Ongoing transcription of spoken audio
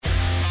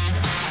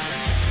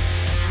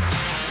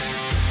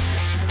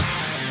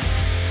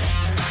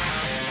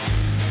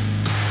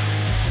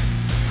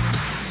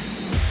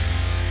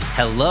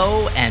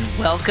Hello and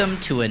welcome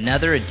to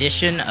another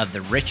edition of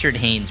the Richard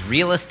Haynes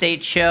Real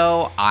Estate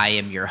Show. I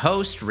am your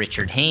host,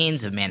 Richard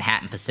Haynes of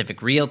Manhattan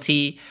Pacific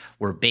Realty.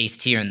 We're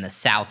based here in the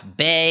South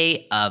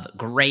Bay of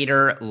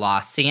Greater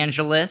Los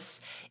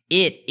Angeles.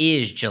 It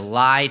is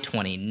July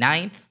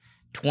 29th,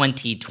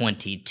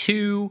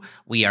 2022.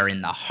 We are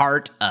in the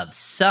heart of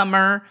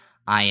summer.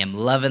 I am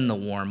loving the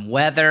warm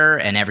weather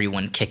and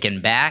everyone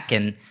kicking back,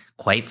 and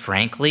quite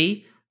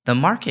frankly, the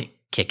market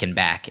kicking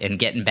back and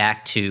getting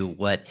back to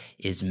what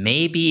is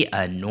maybe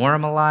a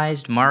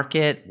normalized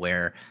market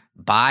where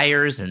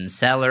buyers and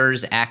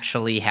sellers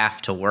actually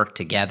have to work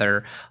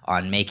together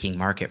on making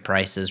market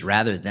prices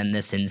rather than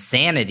this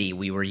insanity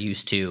we were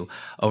used to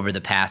over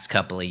the past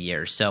couple of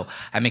years. So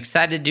I'm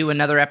excited to do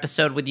another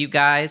episode with you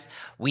guys.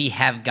 We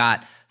have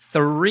got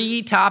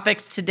 3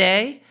 topics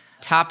today.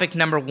 Topic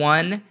number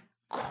 1,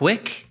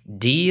 quick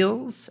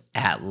deals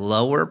at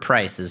lower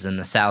prices in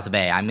the South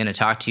Bay. I'm going to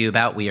talk to you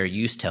about we are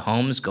used to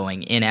homes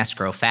going in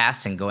escrow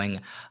fast and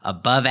going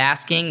above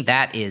asking.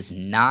 That is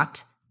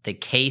not the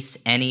case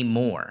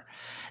anymore.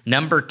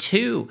 Number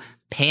 2,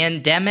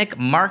 pandemic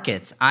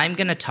markets. I'm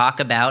going to talk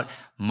about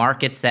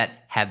markets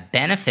that have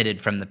benefited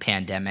from the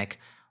pandemic,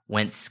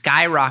 went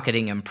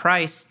skyrocketing in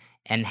price,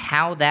 and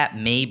how that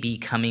may be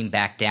coming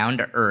back down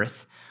to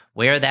earth,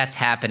 where that's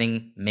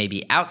happening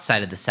maybe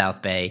outside of the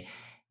South Bay,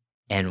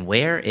 and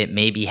where it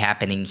may be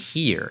happening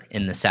here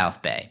in the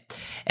South Bay.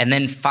 And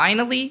then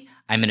finally,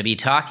 I'm going to be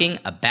talking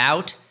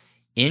about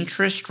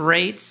interest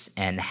rates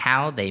and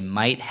how they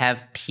might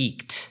have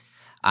peaked.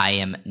 I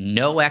am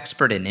no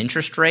expert in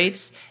interest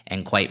rates,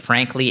 and quite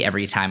frankly,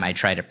 every time I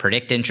try to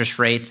predict interest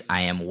rates,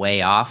 I am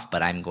way off,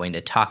 but I'm going to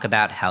talk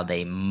about how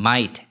they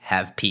might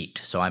have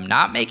peaked. So I'm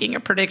not making a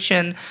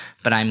prediction,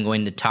 but I'm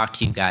going to talk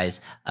to you guys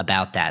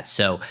about that.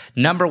 So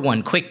number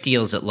 1, quick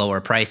deals at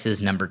lower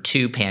prices. Number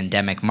 2,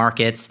 pandemic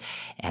markets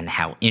and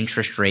how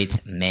interest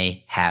rates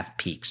may have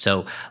peaked.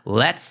 So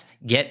let's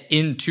get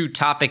into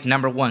topic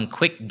number 1,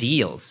 quick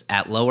deals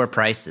at lower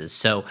prices.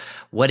 So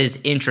what is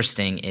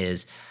interesting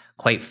is,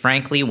 quite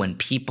frankly, when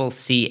people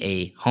see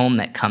a home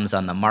that comes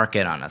on the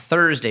market on a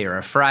Thursday or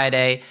a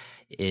Friday,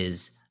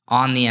 is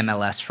on the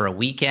MLS for a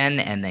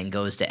weekend, and then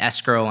goes to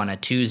escrow on a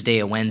Tuesday,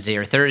 a Wednesday,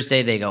 or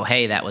Thursday, they go,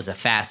 hey, that was a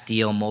fast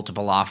deal,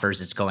 multiple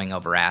offers, it's going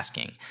over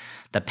asking.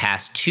 The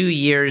past 2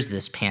 years,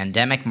 this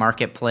pandemic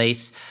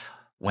marketplace,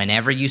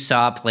 whenever you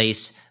saw a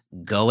place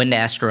go into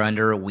escrow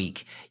under a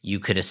week, you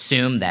could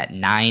assume that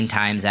 9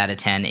 times out of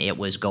 10, it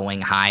was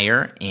going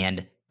higher,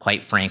 and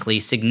quite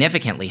frankly,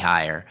 significantly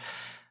higher.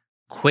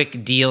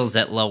 Quick deals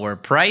at lower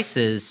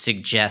prices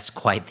suggest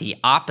quite the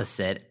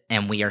opposite,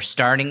 and we are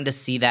starting to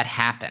see that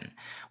happen.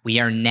 We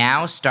are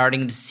now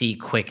starting to see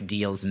quick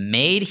deals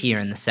made here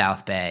in the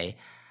South Bay,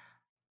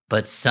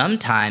 but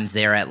sometimes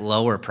they're at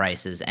lower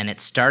prices, and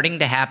it's starting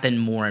to happen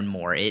more and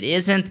more. It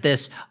isn't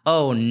this,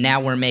 oh, now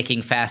we're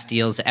making fast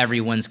deals,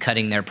 everyone's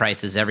cutting their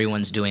prices,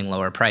 everyone's doing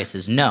lower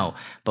prices. No,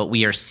 but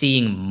we are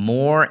seeing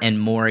more and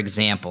more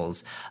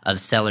examples of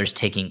sellers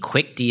taking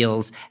quick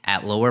deals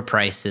at lower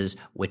prices,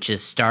 which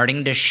is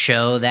starting to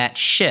show that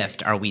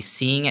shift. Are we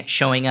seeing it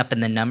showing up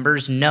in the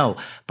numbers? No,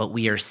 but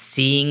we are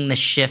seeing the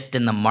shift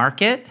in the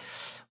market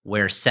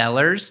where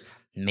sellers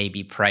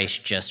maybe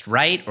priced just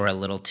right or a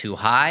little too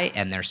high,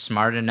 and they're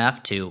smart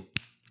enough to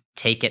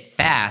take it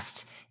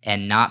fast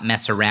and not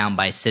mess around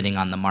by sitting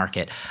on the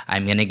market.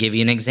 I'm going to give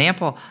you an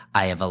example.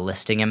 I have a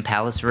listing in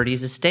Palos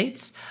Verdes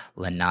Estates,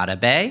 Lanada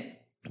Bay.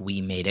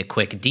 We made a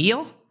quick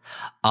deal.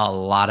 A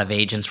lot of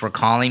agents were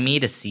calling me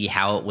to see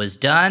how it was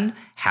done.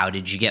 How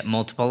did you get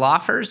multiple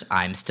offers?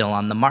 I'm still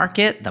on the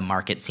market. The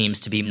market seems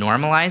to be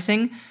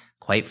normalizing.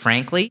 Quite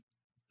frankly,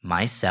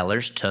 my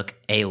sellers took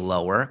a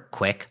lower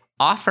quick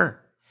offer.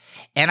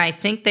 And I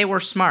think they were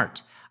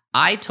smart.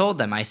 I told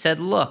them, I said,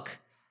 look,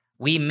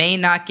 we may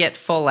not get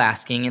full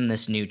asking in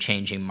this new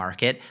changing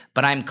market,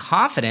 but I'm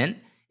confident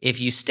if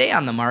you stay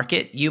on the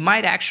market, you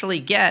might actually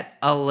get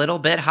a little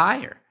bit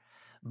higher.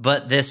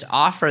 But this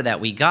offer that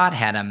we got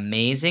had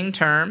amazing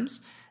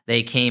terms.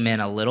 They came in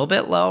a little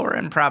bit lower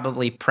and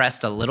probably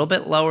pressed a little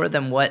bit lower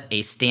than what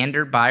a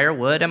standard buyer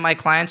would. And my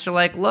clients are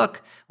like,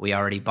 look, we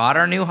already bought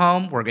our new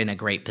home. We're in a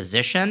great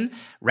position.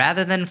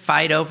 Rather than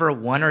fight over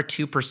 1 or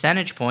 2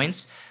 percentage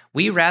points,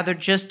 we rather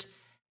just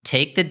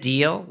take the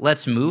deal.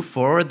 Let's move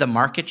forward. The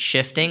market's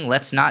shifting.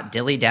 Let's not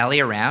dilly-dally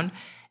around.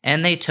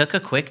 And they took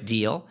a quick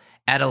deal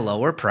at a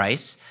lower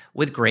price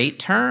with great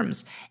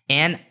terms.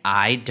 And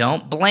I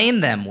don't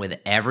blame them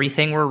with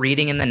everything we're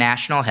reading in the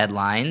national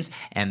headlines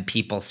and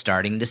people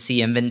starting to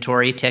see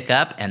inventory tick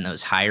up and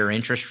those higher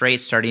interest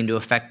rates starting to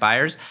affect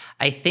buyers.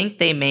 I think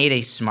they made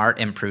a smart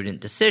and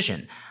prudent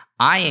decision.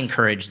 I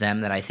encouraged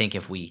them that I think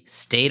if we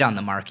stayed on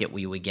the market,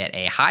 we would get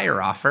a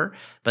higher offer.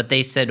 But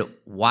they said,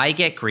 why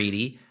get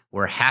greedy?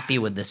 We're happy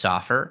with this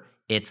offer.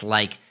 It's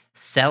like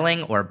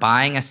selling or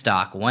buying a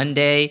stock. One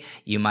day,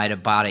 you might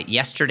have bought it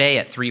yesterday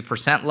at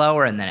 3%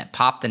 lower, and then it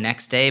popped the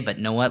next day. But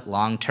know what?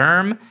 Long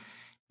term,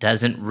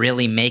 Doesn't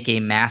really make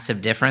a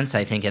massive difference.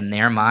 I think in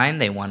their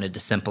mind, they wanted to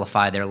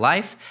simplify their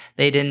life.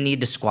 They didn't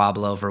need to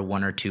squabble over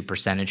 1 or 2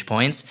 percentage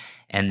points,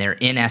 and they're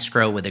in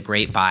escrow with a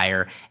great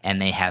buyer,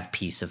 and they have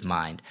peace of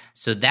mind.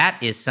 So that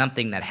is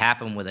something that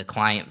happened with a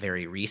client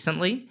very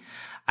recently.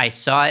 I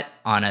saw it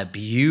on a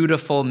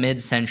beautiful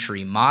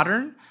mid-century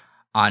modern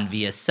on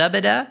Via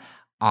Subida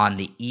on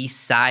the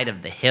east side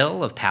of the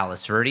hill of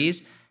Palos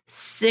Verdes.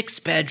 6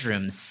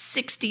 bedrooms,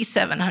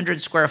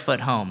 6,700 square foot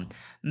home,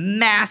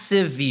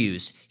 massive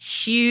views,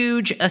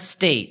 huge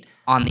estate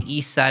on the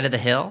east side of the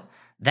hill.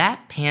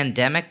 That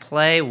pandemic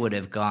play would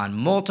have gone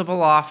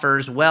multiple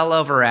offers, well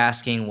over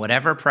asking,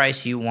 whatever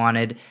price you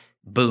wanted,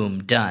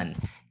 boom, done.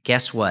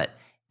 Guess what?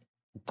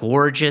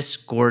 Gorgeous,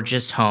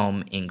 gorgeous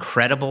home,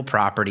 incredible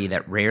property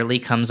that rarely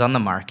comes on the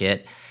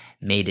market.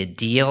 Made a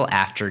deal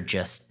after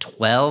just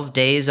 12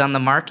 days on the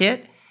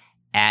market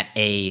at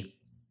a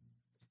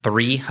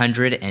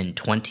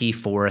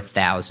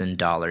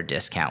 $324,000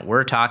 discount.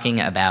 We're talking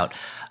about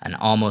an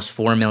almost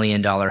 $4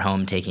 million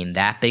home taking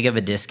that big of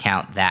a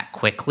discount that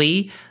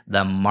quickly.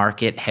 The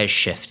market has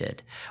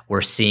shifted.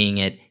 We're seeing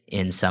it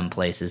in some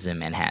places in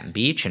Manhattan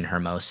Beach and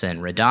Hermosa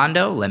and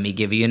Redondo. Let me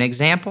give you an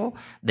example.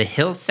 The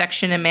Hill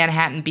section in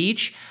Manhattan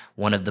Beach,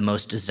 one of the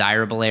most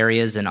desirable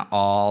areas in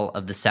all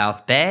of the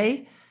South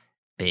Bay.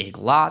 Big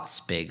lots,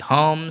 big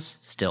homes,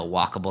 still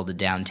walkable to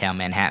downtown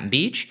Manhattan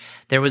Beach.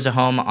 There was a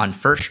home on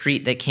First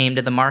Street that came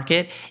to the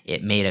market.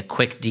 It made a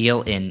quick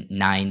deal in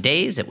 9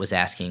 days. It was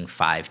asking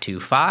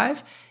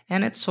 $525,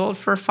 and it sold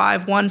for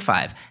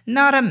 $515.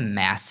 Not a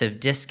massive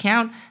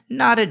discount,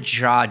 not a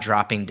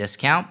jaw-dropping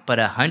discount, but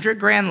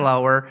 $100,000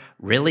 lower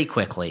really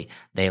quickly.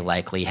 They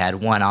likely had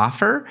one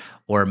offer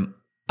or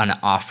an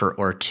offer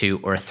or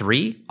 2 or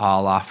 3,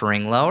 all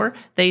offering lower.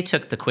 They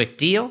took the quick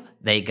deal.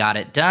 They got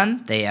it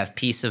done. They have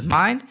peace of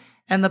mind.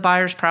 And the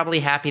buyer's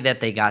probably happy that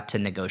they got to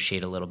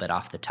negotiate a little bit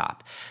off the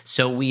top.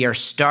 So we are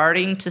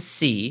starting to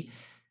see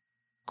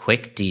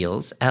quick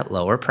deals at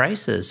lower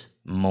prices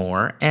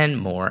more and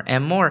more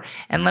and more.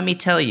 And let me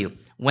tell you,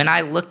 when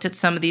I looked at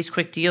some of these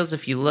quick deals,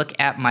 if you look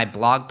at my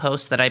blog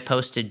post that I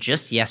posted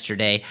just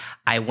yesterday,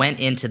 I went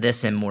into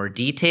this in more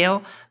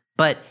detail,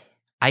 but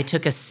I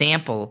took a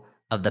sample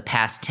of the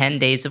past 10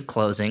 days of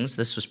closings.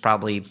 This was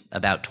probably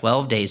about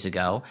 12 days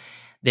ago.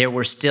 There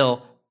were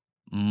still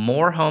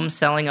more homes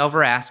selling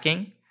over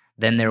asking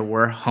than there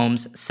were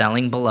homes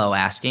selling below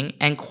asking,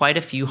 and quite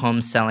a few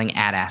homes selling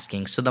at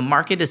asking. So the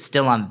market is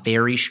still on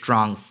very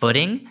strong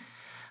footing,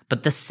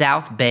 but the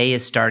South Bay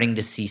is starting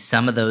to see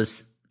some of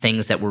those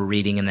things that we're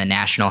reading in the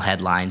national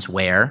headlines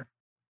where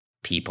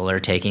people are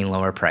taking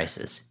lower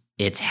prices.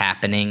 It's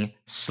happening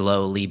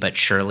slowly but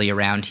surely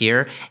around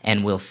here,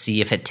 and we'll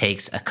see if it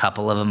takes a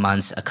couple of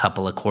months, a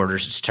couple of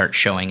quarters to start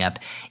showing up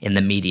in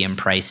the median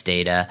price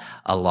data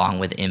along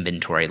with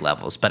inventory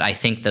levels. But I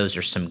think those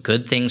are some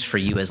good things for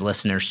you as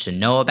listeners to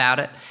know about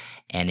it,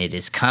 and it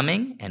is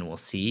coming, and we'll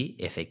see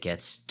if it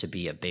gets to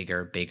be a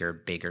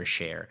bigger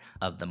share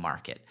of the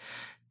market.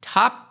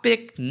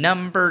 Topic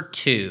number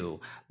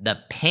 2, the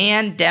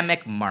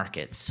pandemic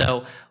markets.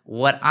 So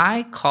what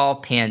I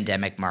call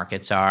pandemic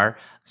markets are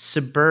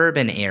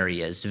suburban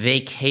areas,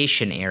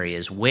 vacation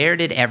areas. Where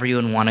did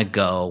everyone want to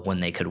go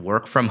when they could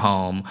work from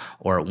home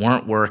or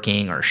weren't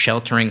working or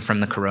sheltering from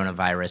the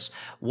coronavirus?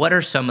 What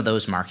are some of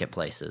those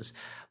marketplaces?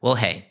 Well,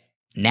 hey,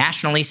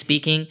 nationally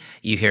speaking,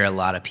 you hear a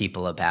lot of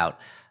people about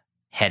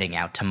heading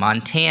out to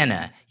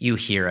Montana. You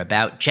hear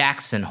about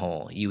Jackson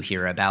Hole. You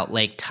hear about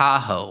Lake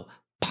Tahoe,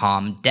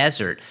 Palm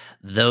Desert.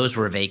 Those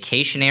were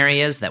vacation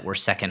areas that were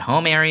second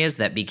home areas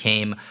that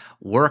became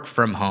work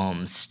from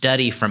home,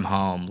 study from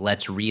home.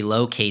 Let's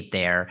relocate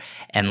there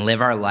and live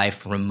our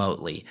life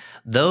remotely.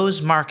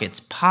 Those markets,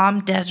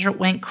 Palm Desert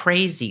went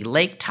crazy.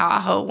 Lake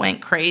Tahoe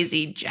went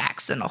crazy.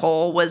 Jackson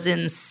Hole was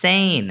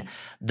insane.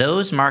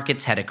 Those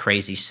markets had a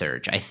crazy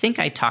surge. I think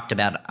I talked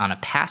about it on a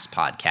past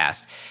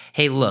podcast.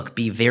 Hey, look,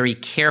 be very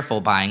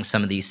careful buying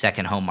some of these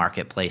second home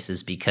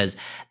marketplaces because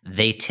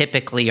they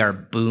typically are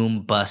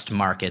boom bust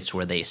markets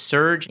where they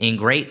surge in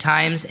great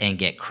times and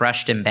get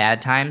crushed in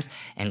bad times.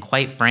 And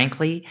quite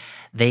frankly,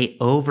 they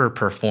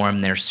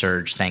overperform their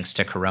surge thanks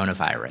to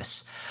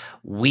coronavirus.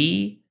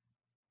 We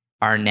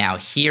are now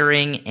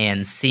hearing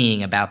and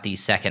seeing about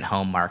these second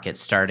home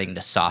markets starting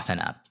to soften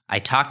up. I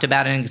talked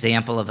about an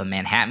example of a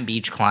Manhattan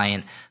Beach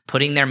client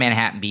putting their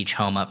Manhattan Beach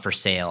home up for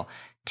sale,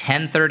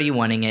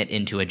 1031ing it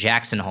into a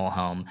Jackson Hole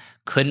home,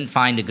 couldn't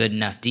find a good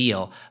enough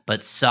deal,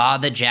 but saw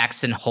the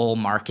Jackson Hole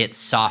market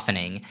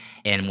softening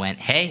and went,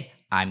 hey,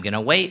 I'm going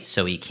to wait.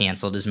 So he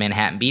canceled his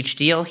Manhattan Beach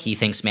deal. He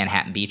thinks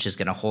Manhattan Beach is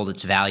going to hold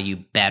its value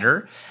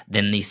better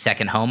than these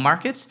second home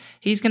markets.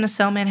 He's going to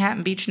sell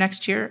Manhattan Beach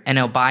next year, and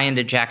he'll buy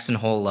into Jackson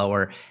Hole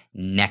lower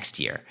next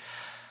year.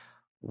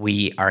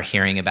 We are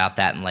hearing about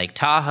that in Lake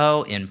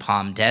Tahoe, in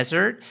Palm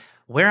Desert.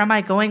 Where am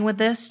I going with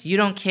this? You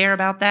don't care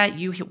about that?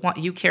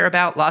 You care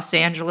about Los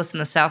Angeles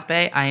and the South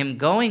Bay? I am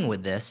going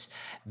with this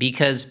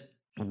because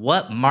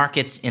what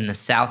markets in the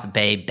South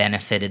Bay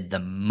benefited the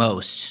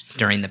most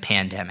during the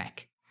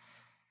pandemic?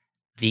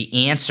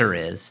 The answer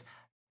is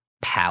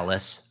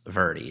Palos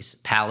Verdes.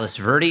 Palos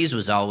Verdes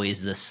was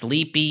always the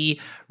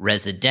sleepy,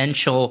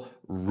 residential,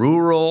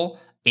 rural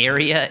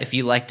area, if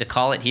you like to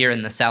call it, here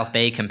in the South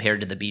Bay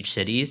compared to the beach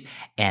cities.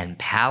 And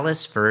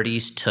Palos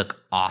Verdes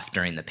took off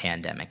during the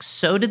pandemic.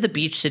 So did the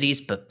beach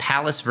cities, but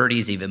Palos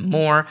Verdes even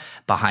more.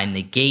 Behind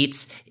the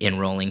gates in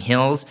Rolling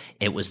Hills,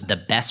 it was the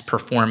best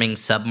performing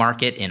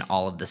submarket in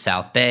all of the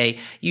South Bay.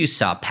 You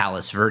saw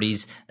Palos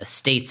Verdes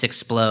Estates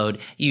explode.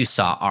 You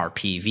saw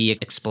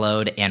RPV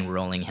explode and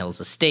Rolling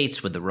Hills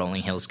Estates with the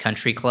Rolling Hills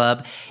Country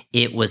Club.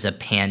 It was a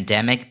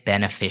pandemic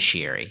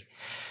beneficiary.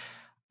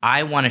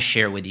 I want to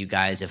share with you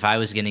guys, if I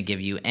was going to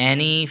give you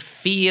any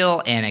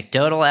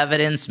anecdotal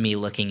evidence, me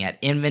looking at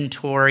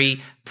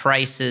inventory,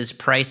 prices,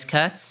 price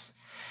cuts,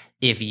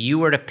 if you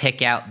were to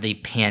pick out the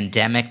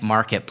pandemic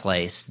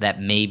marketplace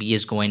that maybe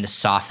is going to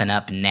soften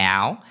up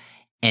now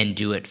and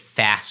do it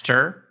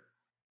faster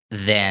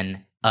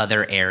than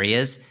other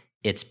areas,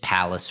 it's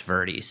Palos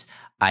Verdes.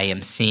 I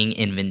am seeing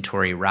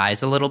inventory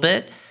rise a little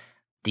bit.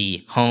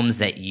 The homes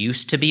that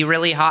used to be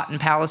really hot in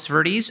Palos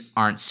Verdes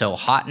aren't so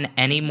hot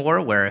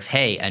anymore, where if,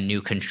 hey, a new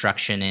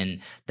construction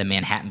in the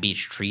Manhattan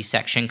Beach tree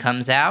section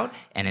comes out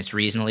and it's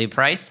reasonably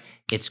priced,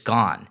 it's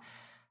gone.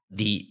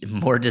 The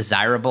more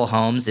desirable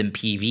homes in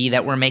PV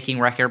that were making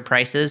record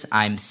prices,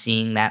 I'm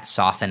seeing that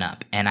soften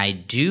up. And I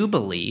do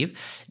believe,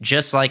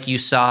 just like you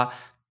saw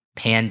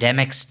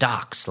pandemic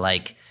stocks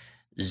like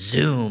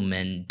Zoom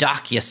and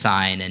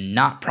DocuSign and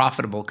not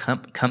profitable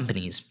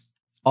companies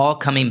all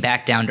coming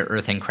back down to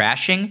earth and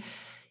crashing.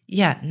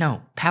 Yeah,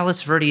 no,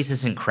 Palos Verdes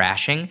isn't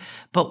crashing,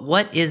 but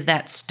what is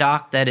that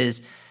stock that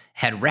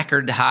had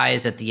record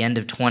highs at the end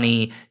of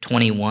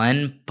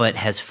 2021, but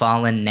has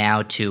fallen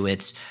now to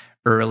its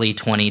early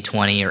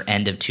 2020 or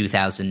end of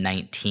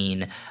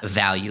 2019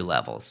 value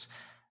levels?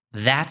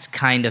 That's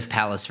kind of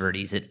Palos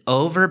Verdes. It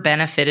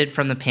over-benefited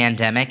from the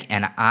pandemic,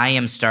 and I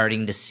am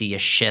starting to see a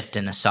shift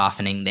and a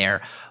softening there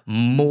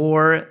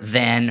more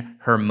than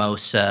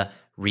Hermosa,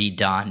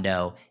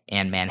 Redondo,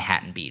 and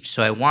Manhattan Beach.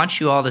 So I want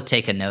you all to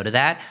take a note of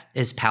that.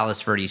 Is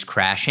Palos Verdes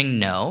crashing?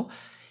 No.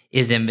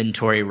 Is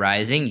inventory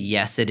rising?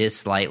 Yes, it is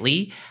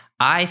slightly.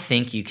 I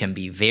think you can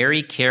be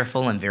very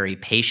careful and very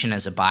patient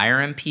as a buyer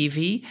in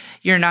PV.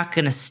 You're not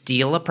going to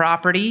steal a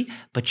property,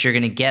 but you're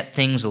going to get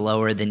things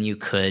lower than you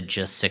could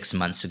just 6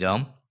 months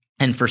ago.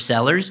 And for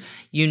sellers,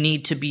 you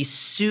need to be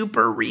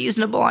super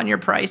reasonable on your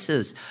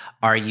prices.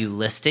 Are you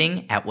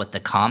listing at what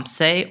the comps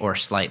say or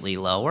slightly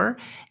lower?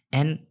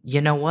 And you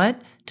know what?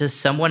 Does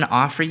someone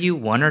offer you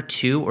 1 or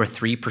 2 or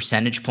 3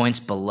 percentage points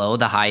below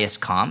the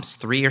highest comps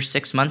 3 or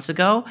 6 months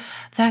ago?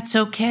 That's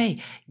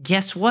okay.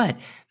 Guess what?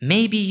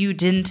 Maybe you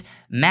didn't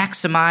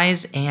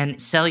maximize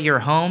and sell your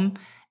home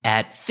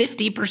at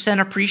 50%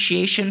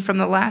 appreciation from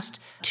the last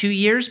 2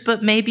 years,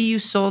 but maybe you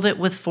sold it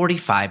with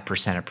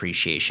 45%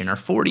 appreciation or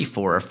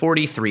 44 or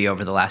 43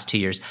 over the last 2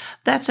 years.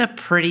 That's a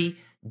pretty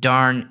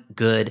darn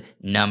good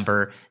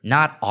number.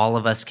 Not all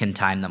of us can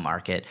time the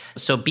market.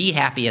 So be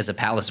happy as a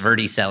Palos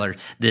Verdes seller,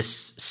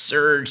 this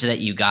surge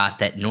that you got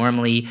that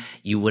normally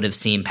you would have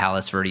seen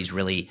Palos Verdes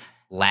really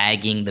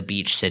lagging the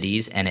beach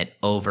cities, and it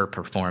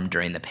overperformed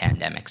during the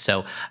pandemic.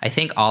 So I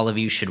think all of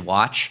you should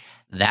watch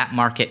that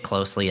market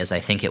closely, as I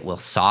think it will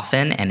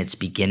soften, and it's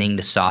beginning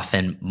to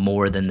soften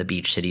more than the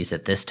beach cities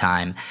at this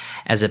time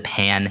as a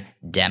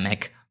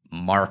pandemic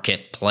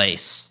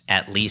marketplace,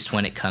 at least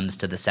when it comes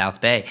to the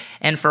South Bay.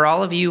 And for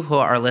all of you who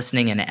are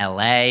listening in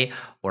LA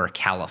or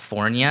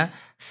California,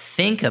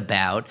 think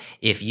about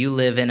if you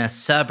live in a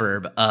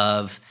suburb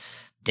of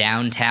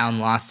downtown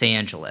Los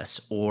Angeles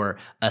or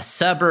a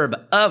suburb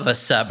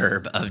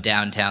of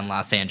downtown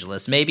Los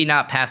Angeles. Maybe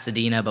not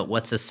Pasadena, but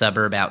what's a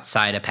suburb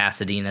outside of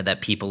Pasadena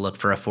that people look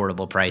for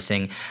affordable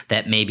pricing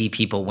that maybe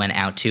people went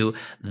out to?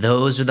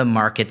 Those are the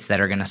markets that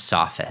are going to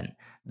soften.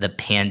 The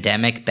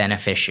pandemic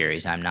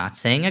beneficiaries. I'm not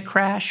saying a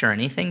crash or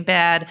anything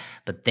bad,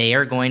 but they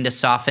are going to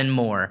soften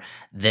more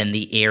than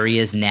the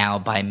areas now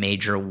by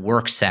major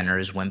work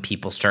centers when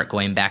people start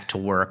going back to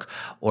work,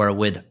 or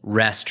with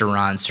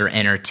restaurants or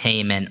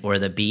entertainment or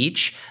the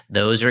beach.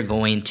 Those are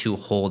going to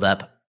hold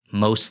up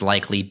most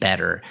likely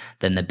better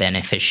than the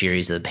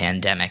beneficiaries of the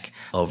pandemic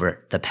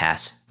over the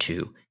past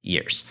 2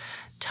 years.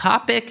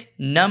 Topic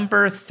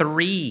number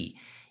 3,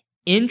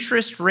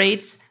 interest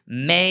rates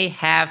may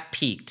have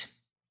peaked.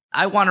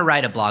 I want to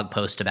write a blog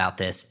post about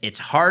this. It's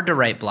hard to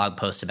write blog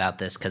posts about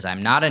this because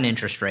I'm not an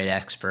interest rate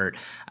expert.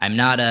 I'm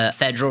not a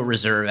Federal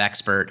Reserve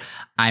expert.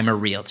 I'm a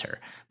realtor.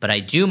 But I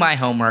do my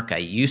homework. I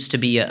used to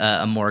be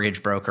a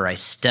mortgage broker. I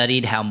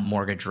studied how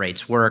mortgage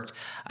rates worked.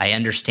 I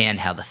understand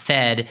how the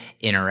Fed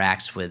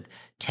interacts with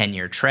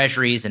 10-year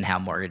treasuries and how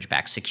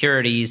mortgage-backed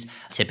securities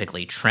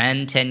typically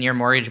trend 10-year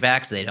mortgage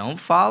backs. They don't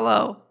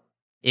follow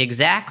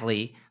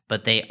exactly,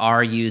 but they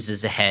are used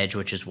as a hedge,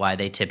 which is why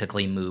they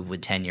typically move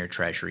with 10-year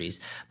treasuries.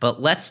 But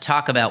let's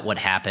talk about what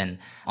happened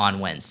on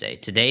Wednesday.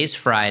 Today's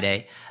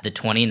Friday, the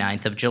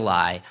 29th of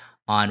July.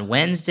 On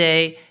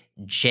Wednesday,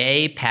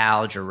 Jerome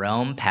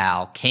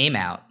Powell came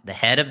out, the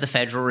head of the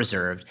Federal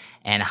Reserve,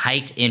 and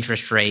hiked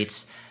interest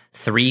rates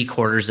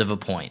 0.75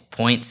 point,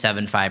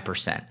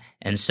 0.75%.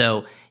 And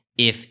so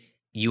if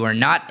You are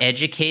not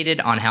educated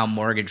on how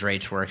mortgage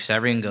rates work. So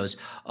everyone goes,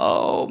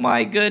 oh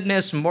my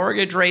goodness,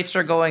 mortgage rates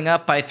are going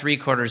up by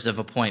 3/4 of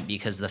a point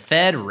because the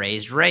Fed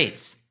raised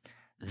rates.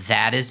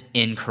 That is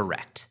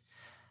incorrect.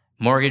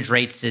 Mortgage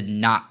rates did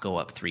not go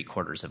up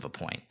 3/4 of a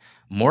point.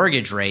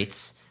 Mortgage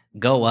rates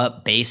go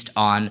up based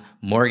on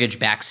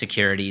mortgage-backed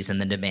securities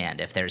and the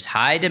demand. If there's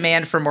high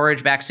demand for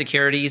mortgage-backed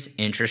securities,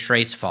 interest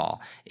rates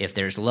fall. If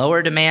there's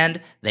lower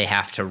demand, they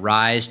have to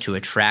rise to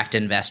attract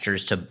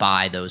investors to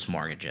buy those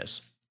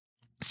mortgages.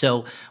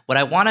 So what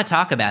I want to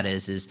talk about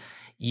is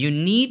you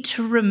need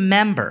to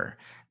remember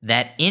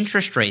that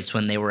interest rates,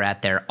 when they were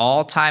at their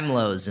all-time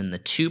lows in the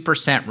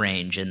 2%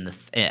 range and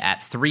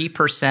at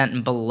 3%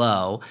 and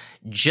below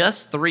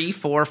just 3,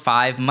 4,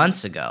 5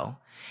 months ago,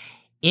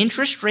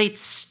 interest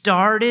rates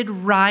started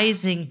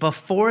rising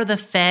before the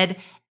Fed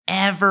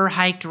ever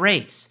hiked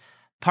rates,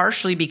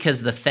 partially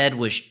because the Fed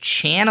was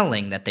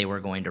channeling that they were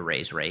going to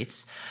raise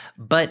rates.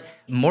 But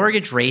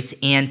mortgage rates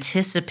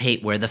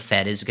anticipate where the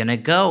Fed is going to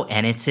go,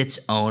 and it's its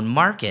own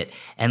market.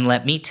 And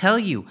let me tell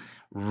you,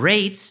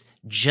 rates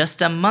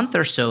just a month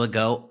or so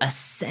ago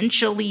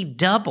essentially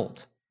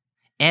doubled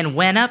and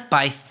went up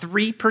by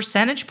 3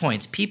 percentage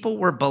points. People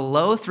were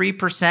below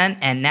 3%,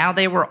 and now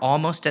they were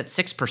almost at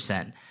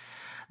 6%.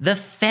 The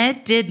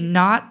Fed did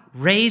not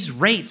raise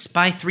rates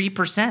by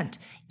 3%.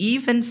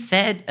 Even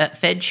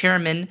Fed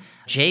Chairman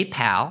Jay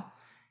Powell,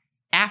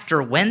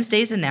 after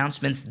Wednesday's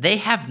announcements, they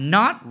have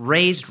not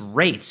raised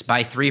rates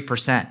by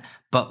 3%,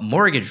 but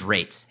mortgage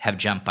rates have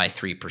jumped by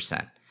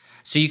 3%.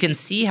 So you can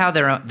see how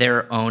they're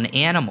their own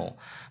animal.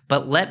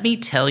 But let me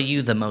tell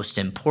you the most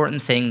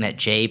important thing that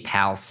Jay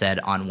Powell said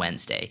on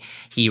Wednesday.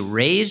 He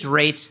raised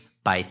rates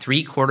by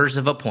 3/4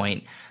 of a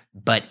point,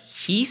 but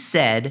he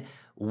said,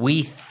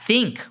 we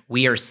think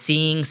we are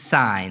seeing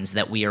signs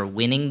that we are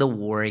winning the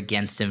war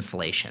against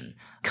inflation.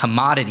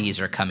 Commodities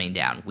are coming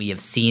down. We have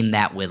seen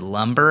that with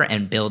lumber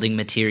and building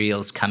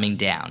materials coming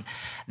down.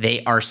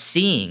 They are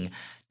seeing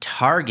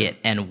Target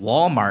and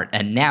Walmart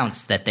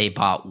announce that they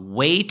bought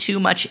way too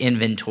much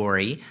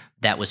inventory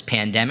that was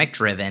pandemic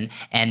driven,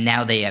 and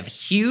now they have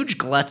huge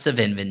gluts of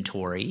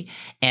inventory,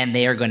 and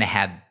they are going to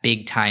have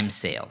big time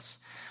sales.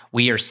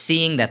 We are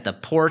seeing that the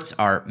ports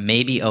are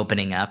maybe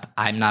opening up.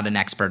 I'm not an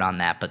expert on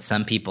that, but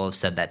some people have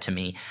said that to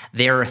me.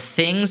 There are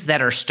things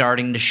that are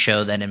starting to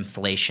show that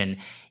inflation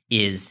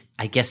is,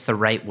 I guess the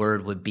right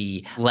word would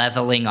be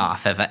leveling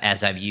off,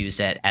 as I've used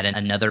it at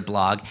another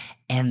blog,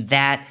 and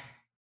that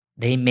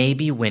they may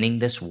be winning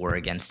this war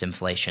against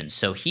inflation.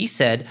 So he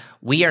said,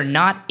 we are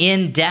not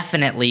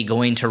indefinitely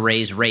going to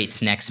raise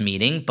rates next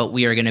meeting, but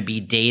we are going to be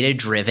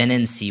data-driven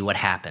and see what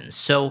happens.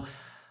 So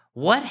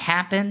what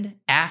happened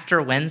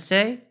after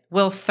Wednesday?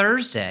 Well,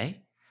 Thursday,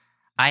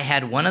 I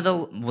had one of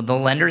the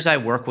lenders I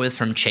work with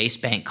from Chase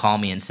Bank call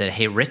me and said,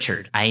 hey,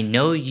 Richard, I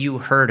know you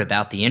heard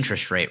about the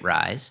interest rate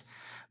rise,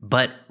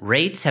 but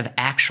rates have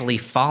actually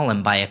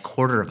fallen by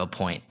 1/4 of a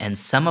point, and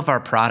some of our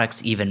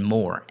products even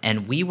more.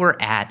 And we were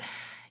at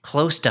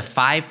close to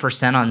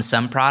 5% on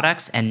some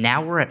products, and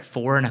now we're at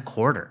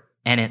 4.25%,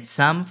 and at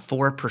some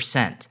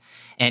 4%.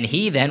 And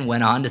he then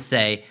went on to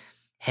say,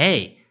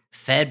 hey,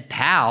 Fed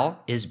Powell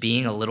is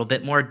being a little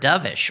bit more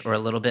dovish, or a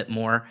little bit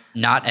more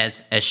not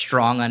as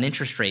strong on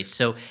interest rates.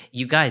 So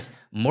you guys,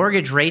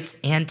 mortgage rates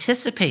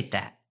anticipate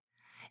that.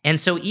 And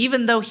so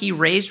even though he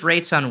raised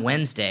rates on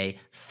Wednesday,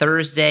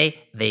 Thursday,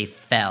 they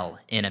fell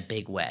in a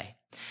big way.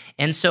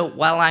 And so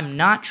while I'm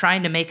not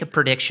trying to make a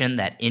prediction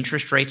that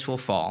interest rates will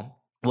fall,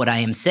 what I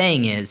am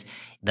saying is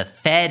the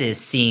Fed is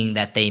seeing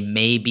that they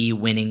may be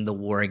winning the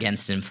war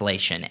against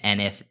inflation. And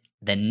if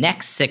the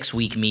next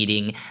 6-week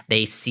meeting,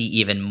 they see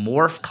even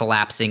more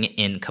collapsing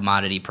in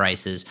commodity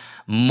prices,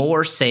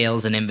 more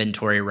sales and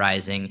inventory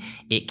rising,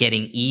 it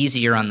getting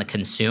easier on the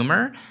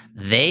consumer,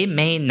 they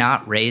may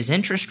not raise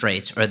interest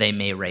rates, or they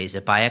may raise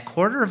it by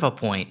 1/4 of a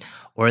point,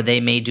 or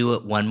they may do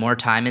it one more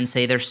time and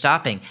say they're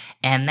stopping.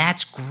 And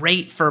that's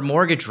great for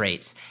mortgage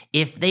rates.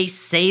 If they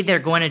say they're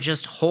going to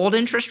just hold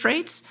interest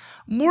rates,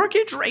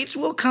 mortgage rates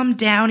will come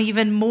down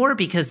even more,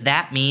 because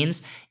that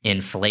means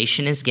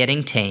inflation is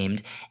getting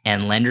tamed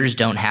and lenders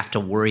don't have to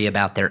worry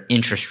about their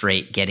interest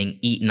rate getting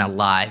eaten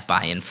alive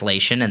by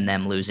inflation and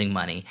them losing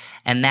money.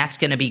 And that's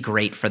going to be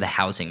great for the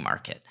housing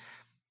market.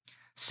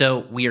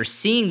 So we are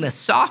seeing the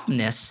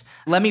softness.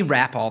 Let me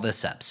wrap all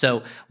this up.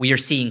 So we are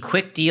seeing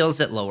quick deals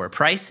at lower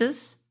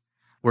prices.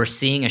 We're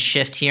seeing a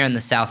shift here in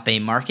the South Bay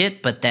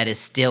market, but that is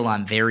still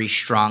on very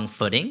strong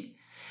footing.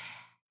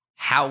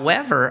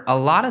 However, a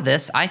lot of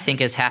this, I think,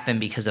 has happened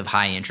because of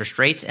high interest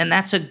rates, and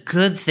that's a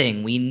good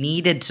thing. We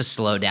needed to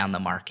slow down the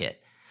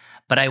market.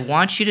 But I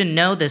want you to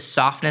know this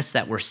softness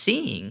that we're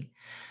seeing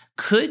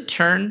could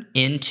turn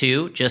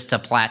into just a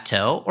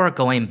plateau, or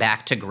going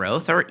back to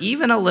growth, or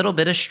even a little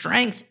bit of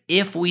strength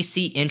if we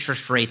see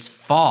interest rates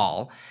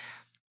fall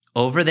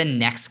over the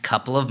next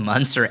couple of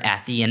months or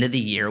at the end of the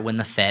year when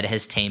the Fed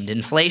has tamed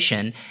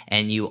inflation.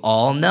 And you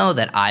all know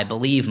that I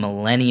believe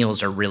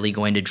millennials are really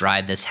going to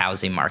drive this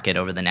housing market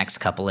over the next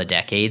couple of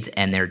decades,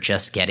 and they're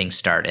just getting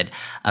started.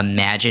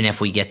 Imagine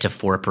if we get to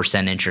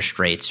 4% interest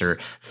rates or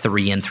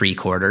 3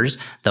 3/4,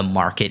 the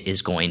market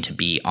is going to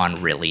be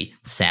on really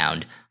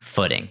sound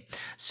footing.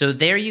 So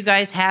there you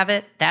guys have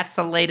it. That's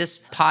the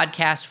latest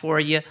podcast for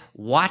you.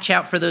 Watch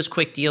out for those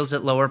quick deals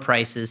at lower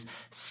prices.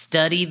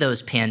 Study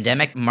those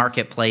pandemic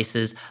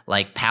marketplaces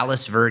like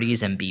Palos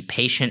Verdes and be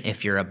patient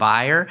if you're a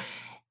buyer,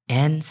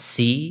 and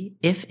see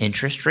if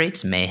interest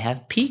rates may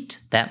have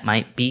peaked. That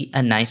might be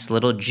a nice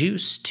little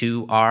juice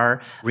to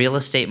our real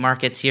estate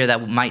markets here.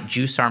 That might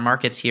juice our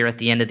markets here at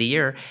the end of the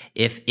year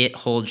if it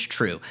holds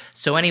true.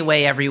 So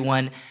anyway,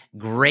 everyone,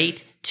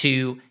 great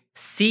to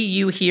see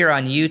you here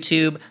on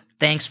YouTube.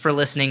 Thanks for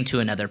listening to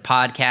another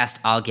podcast.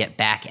 I'll get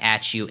back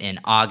at you in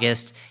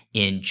August.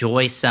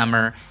 Enjoy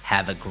summer,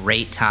 have a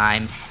great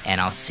time,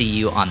 and I'll see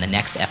you on the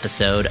next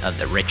episode of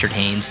the Richard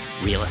Haynes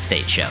Real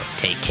Estate Show.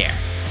 Take care.